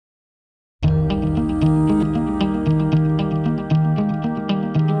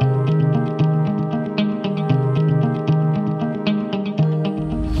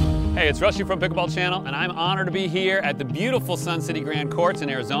it's Rusty from Pickleball Channel, and I'm honored to be here at the beautiful Sun City Grand Courts in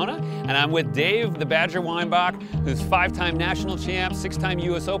Arizona, and I'm with Dave the Badger Weinbach, who's 5-time national champ, 6-time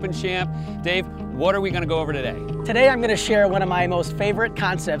US Open champ. Dave, what are we going to go over today? Today I'm going to share one of my most favorite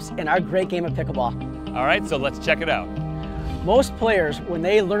concepts in our great game of pickleball. All right, so let's check it out. Most players, when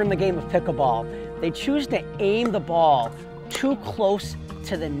they learn the game of pickleball, they choose to aim the ball too close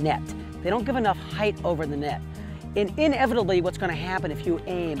to the net. They don't give enough height over the net. And inevitably, what's going to happen if you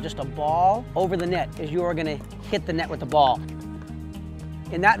aim just a ball over the net is you are going to hit the net with the ball.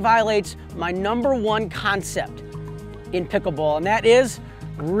 And that violates my #1 concept in pickleball, and that is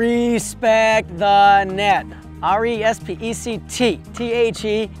respect the net. R-E-S-P-E-C-T,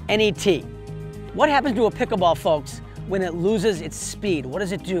 T-H-E-N-E-T. What happens to a pickleball, folks, when it loses its speed? What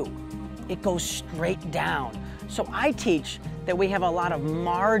does it do? It goes straight down. So I teach that we have a lot of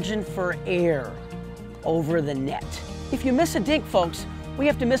margin for error over the net. If you miss a dink, folks, we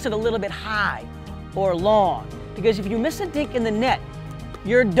have to miss it a little bit high or long, because if you miss a dink in the net,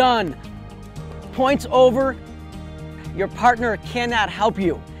 you're done. Points over, your partner cannot help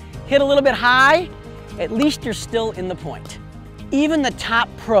you. Hit a little bit high, at least you're still in the point. Even the top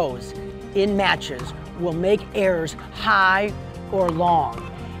pros in matches will make errors high or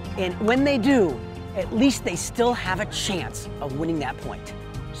long. And when they do, at least they still have a chance of winning that point.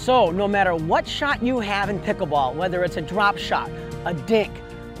 So no matter what shot you have in pickleball, whether it's a drop shot, a dink,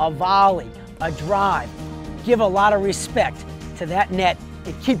 a volley, a drive, give a lot of respect to that net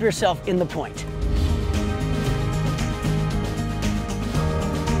and keep yourself in the point.